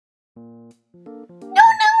No,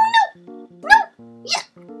 no, no! No! Yeah!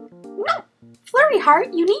 No! Flurry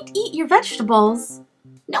Heart, you need to eat your vegetables.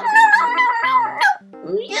 No, no, no, no, no,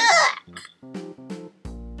 no! Yuck!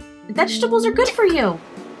 Vegetables are good for you.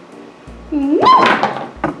 No!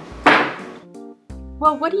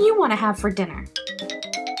 Well, what do you want to have for dinner?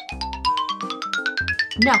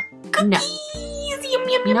 No. No. Yum,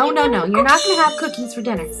 yum, yum, No, yum, no, yum, no. You're not going to have cookies for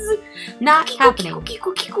dinner. Not happening. Cookie,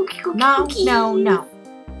 cookie, cookie, cookie, No, cookies. no, no.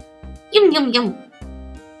 Yum, yum, yum.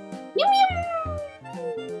 Yum, yum.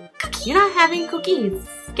 Cookies. You're not having cookies.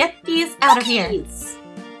 Get these out of here. Cookies.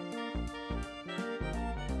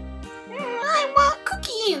 I want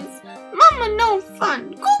cookies. Mama, no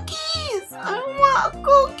fun. Cookies. I want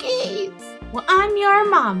cookies. Well, I'm your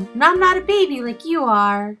mom, and I'm not a baby like you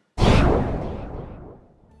are.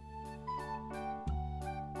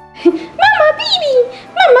 Mama, baby.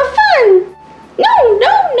 Mama, fun. No,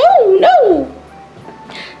 no, no, no.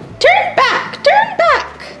 Turn back. Turn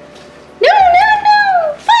back. No, no, no.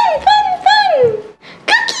 Fun, fun, fun.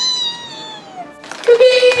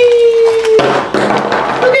 Cookies.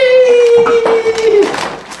 Cookies.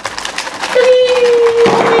 Cookies.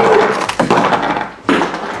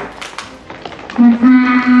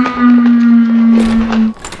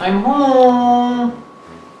 I'm home.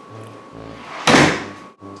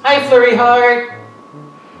 Hi, Flurry Heart.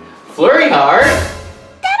 Flurry Heart?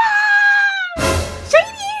 Ta-da!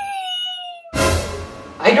 Shiny!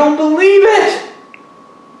 I don't believe it.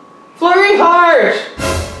 Flurry Heart.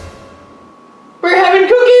 We're having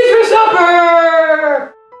cookies for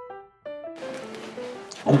supper.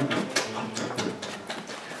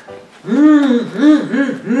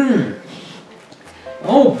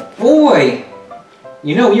 Oh boy.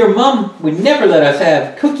 You know, your mom would never let us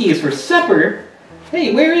have cookies for supper.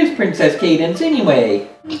 Hey, where is Princess Cadence anyway?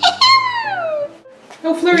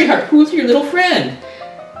 Oh, Flurry Heart, who's your little friend?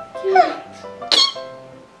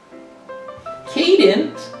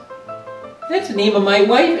 Cadence? That's the name of my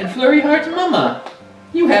wife and Flurry Heart's mama.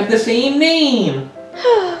 You have the same name.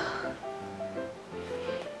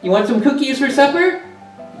 You want some cookies for supper?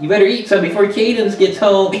 You better eat some before Cadence gets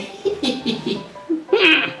home.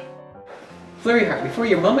 Flurry Heart, before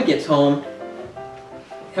your mama gets home,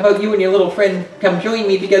 how about you and your little friend come join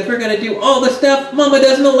me because we're going to do all the stuff Mama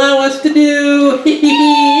doesn't allow us to do!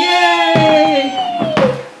 Yay!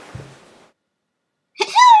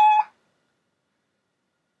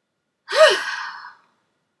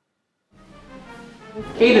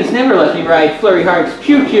 Cadence never let me ride Flurry Heart's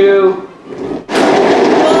choo-choo.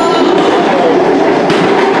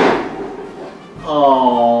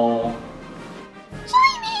 Oh.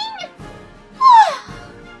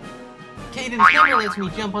 Cadence never lets me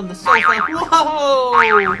jump on the sofa. Whoa!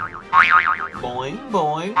 Boing,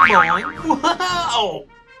 boing, boing. Whoa!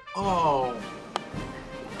 Oh.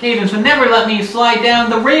 Cadence would never let me slide down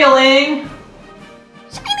the railing.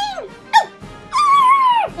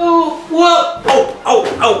 Oh, whoa! Oh, oh,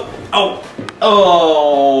 oh, oh,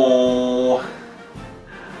 oh.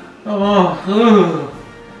 Oh,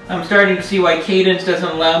 I'm starting to see why Cadence doesn't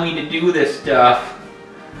allow me to do this stuff.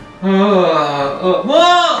 Whoa! Oh,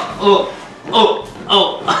 oh, oh,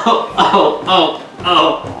 oh, oh, oh,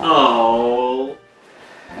 oh,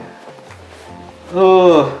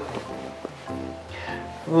 oh.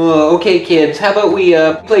 Oh, okay, kids, how about we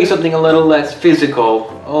play something a little less physical?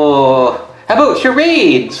 Oh, how about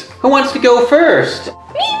charades? Who wants to go first?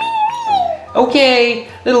 Me. Okay,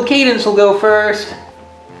 little Cadence will go first.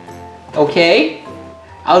 Okay,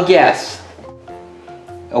 I'll guess.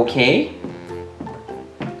 Okay.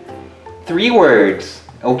 3 words.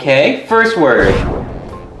 Okay, first word.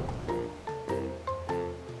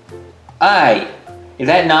 I. Is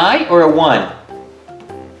that an I or a 1?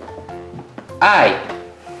 I.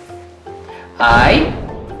 I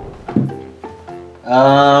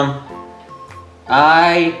am.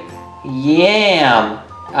 I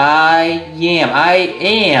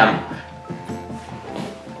am.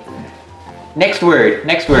 Next word.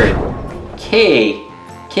 K.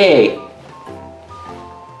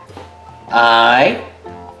 I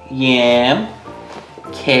am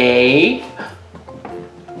K.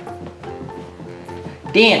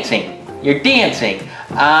 Dancing. You're dancing.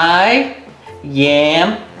 I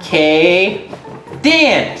am K.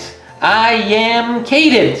 Dance. I am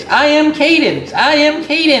Cadence. I am Cadence. I am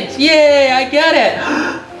Cadence. Yay, I got it.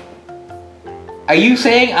 Are you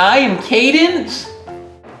saying I am Cadence?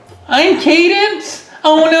 I'm Cadence?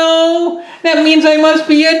 Oh no, that means I must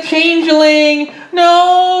be a changeling.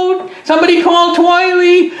 No, somebody call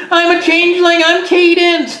Twily. I'm a changeling, I'm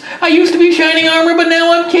Cadence. I used to be Shining Armor, but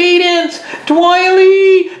now I'm Cadence.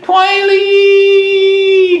 Twily, Twily.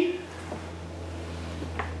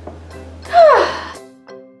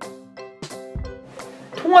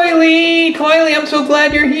 Twiley, I'm so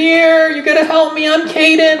glad you're here. You gotta help me. I'm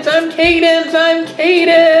Cadence.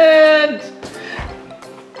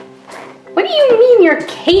 What do you mean you're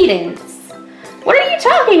Cadence? What are you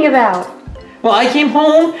talking about? Well, I came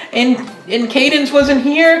home and Cadence wasn't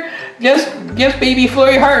here. Just baby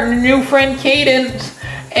Flurry Heart and her new friend Cadence.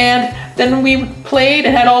 And then we played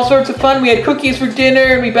and had all sorts of fun. We had cookies for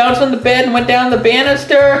dinner and we bounced on the bed and went down the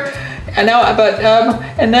banister. And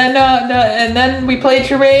then we played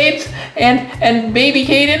charades and baby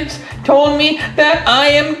Cadence told me that I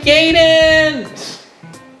am Cadence.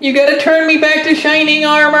 You gotta turn me back to shining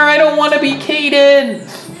armor. I don't want to be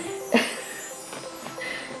Cadence.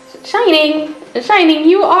 Shining,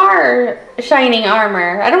 you are shining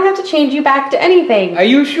armor. I don't have to change you back to anything. Are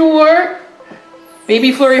you sure?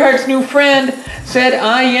 Baby Flurry Heart's new friend said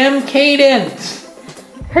I am Cadence.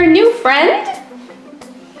 Her new friend?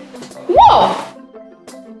 Whoa!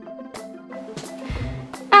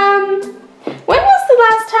 When was the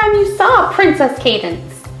last time you saw Princess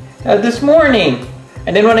Cadence? This morning.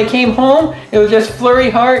 And then when I came home, it was just Flurry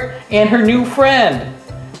Heart and her new friend,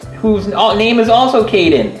 whose name is also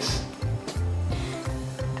Cadence.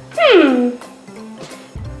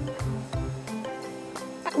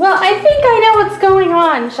 Well, I think I know what's going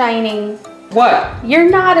on, Shining. What? You're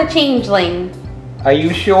not a changeling. Are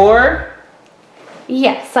you sure?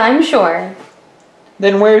 Yes, I'm sure.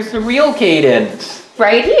 Then where's the real Cadence?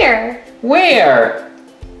 Right here. Where?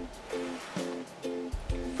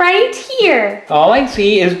 Right here. All I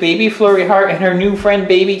see is baby Flurry Heart and her new friend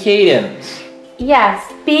baby Cadence.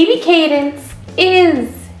 Yes, baby Cadence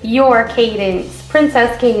is your Cadence,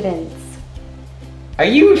 Princess Cadence. Are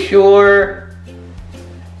you sure?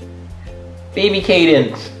 Baby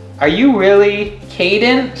Cadence, are you really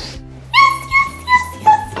Cadence? Yes.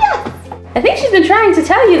 I think she's been trying to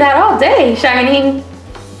tell you that all day, Shining.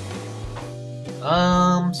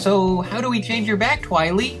 So how do we change your back,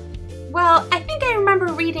 Twiley? Well, I think I remember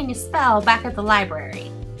reading a spell back at the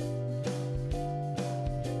library.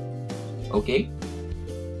 Okay.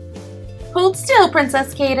 Hold still,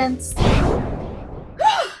 Princess Cadence.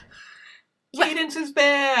 Cadence is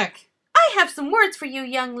back! I have some words for you,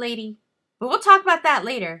 young lady. But we'll talk about that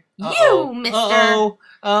later. Uh-oh. You, mister.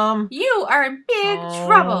 You are in big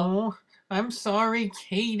trouble. I'm sorry,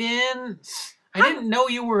 Cadence. I didn't know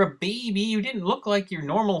you were a baby. You didn't look like your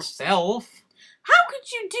normal self. How could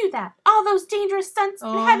you do that? All those dangerous stunts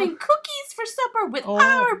and having cookies for supper with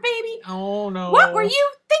our baby. Oh, no. What were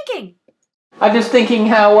you thinking? I'm just thinking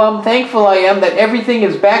how thankful I am that everything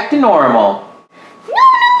is back to normal.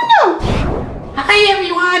 No. Hi,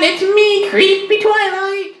 everyone. It's me, Creepy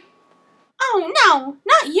Twilight. Oh, no.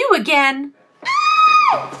 Not you again.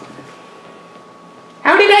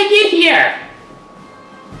 How did I get here?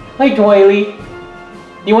 Hi, Twiley.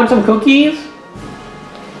 You want some cookies?